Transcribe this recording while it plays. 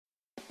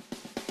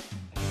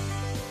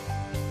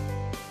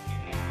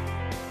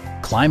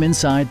Climb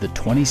inside the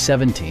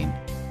 2017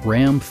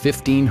 Ram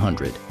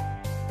 1500.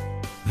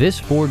 This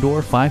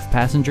four-door,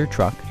 five-passenger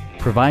truck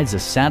provides a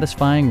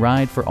satisfying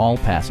ride for all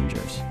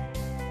passengers.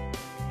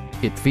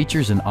 It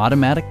features an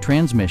automatic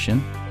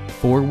transmission,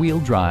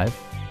 four-wheel drive,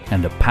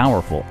 and a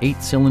powerful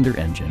 8-cylinder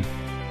engine.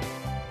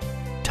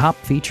 Top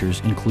features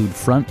include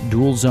front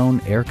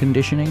dual-zone air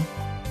conditioning,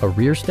 a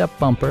rear step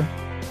bumper,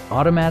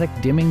 automatic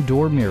dimming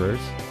door mirrors,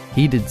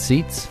 heated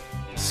seats,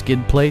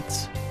 skid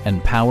plates,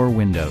 and power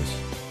windows.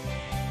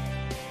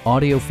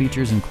 Audio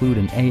features include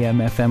an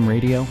AM/FM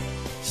radio,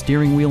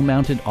 steering wheel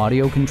mounted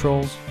audio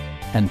controls,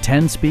 and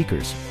 10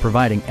 speakers,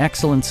 providing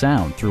excellent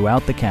sound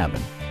throughout the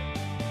cabin.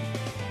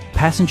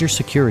 Passenger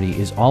security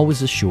is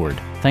always assured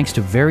thanks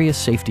to various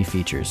safety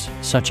features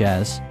such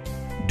as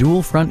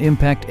dual front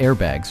impact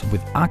airbags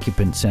with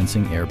occupant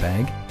sensing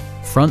airbag,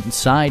 front and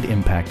side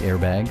impact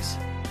airbags,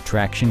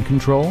 traction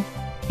control,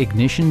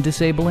 ignition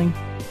disabling,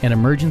 an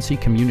emergency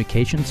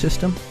communication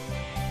system,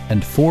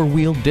 and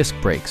four-wheel disc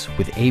brakes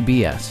with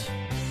ABS.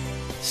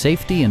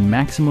 Safety and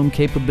maximum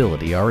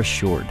capability are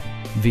assured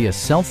via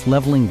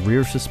self-leveling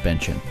rear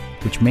suspension,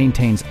 which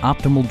maintains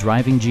optimal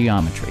driving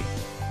geometry.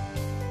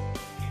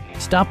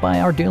 Stop by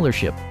our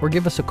dealership or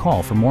give us a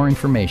call for more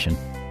information.